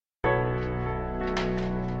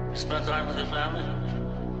Spend time with your family?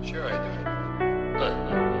 Sure I do. Good.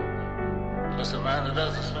 Because a man who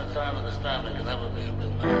doesn't spend time with his family can never be a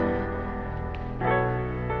good man.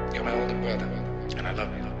 You're my older brother, and I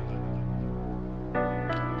love you.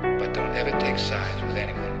 But don't ever take sides with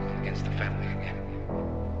anyone against the family again.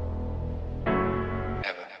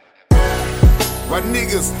 Ever. Why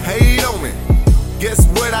niggas hate on me? Guess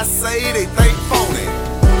what I say, they think phony.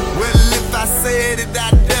 Well, if I said it,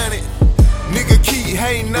 I done it. Nigga keep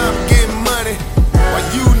hating, I'm getting money. Why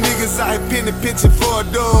you niggas out here penny pitching for a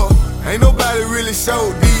dog? Ain't nobody really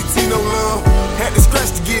showed DeeTee no love. Had to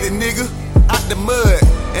scratch to get it, nigga, out the mud.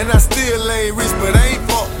 And I still ain't rich, but I ain't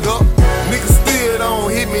fucked up. Niggas still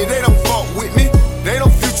don't hit me, they don't fuck with me. They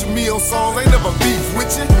don't feature me on songs, they never beef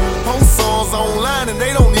with you. Post songs online and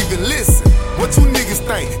they don't even listen. What you niggas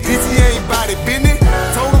think? DeeTee ain't body business?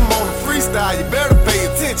 Told them on the freestyle, you better pay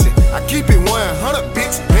attention. I keep it 100,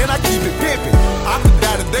 bitch, and I keep it pimpin'. I could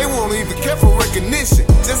die that they won't even care for recognition.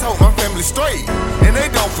 Just hope my family straight, and they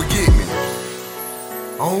don't forget me.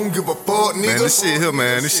 I don't give a fuck, nigga. Man, this shit here,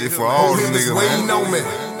 man, this shit for all the niggas, man. On me.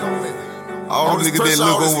 All the niggas that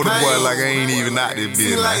look over the boy like I ain't even out there,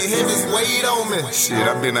 bitch. Like heaven's weight on me. Shit,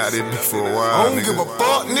 I been out there for a I while, don't give a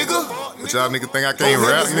fuck, nigga. But y'all niggas think I can't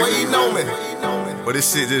rap, nigga? But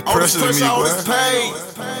this shit just pressuring me, boy.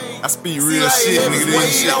 I speak real shit, nigga.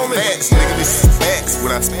 This shit facts, nigga. This is facts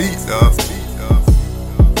when I speak, dog.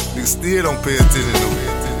 Niggas still don't pay attention, though.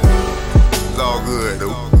 It's all good,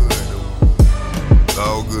 though. It's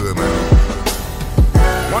all good, man.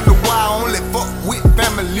 Wonder why I only fuck with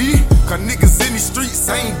family. Cause niggas in these streets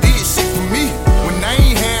ain't did shit for me. When I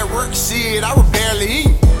ain't had work, shit, I was barely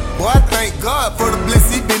eat. Boy, I thank God for the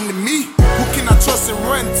bless he been to me. Who can I trust and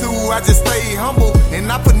run to? I just stay humble.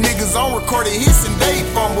 And I put niggas on recorded hits and they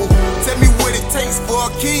fumble. Tell me what it takes for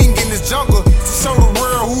a king in this jungle to show the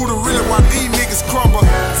world who the really why these niggas crumble.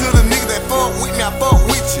 To the niggas that fuck with me, I fuck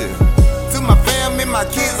with you. To my fam and my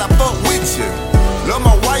kids, I fuck with you. Love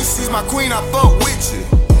my wife, she's my queen, I fuck with you.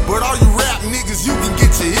 But all you rap niggas, you can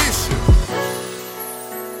get your issue.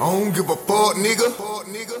 I don't give a fuck, nigga.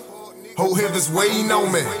 Whole heaven's waiting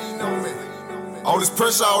on me. All this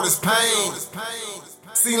pressure, all this pain.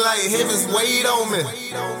 Seem like heaven's weight on me.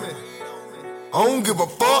 I don't give a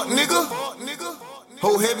fuck, nigga.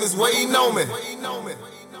 Whole heaven's waiting on me.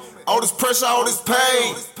 All this pressure, all this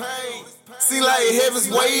pain. Seem like heaven's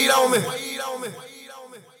weight on me.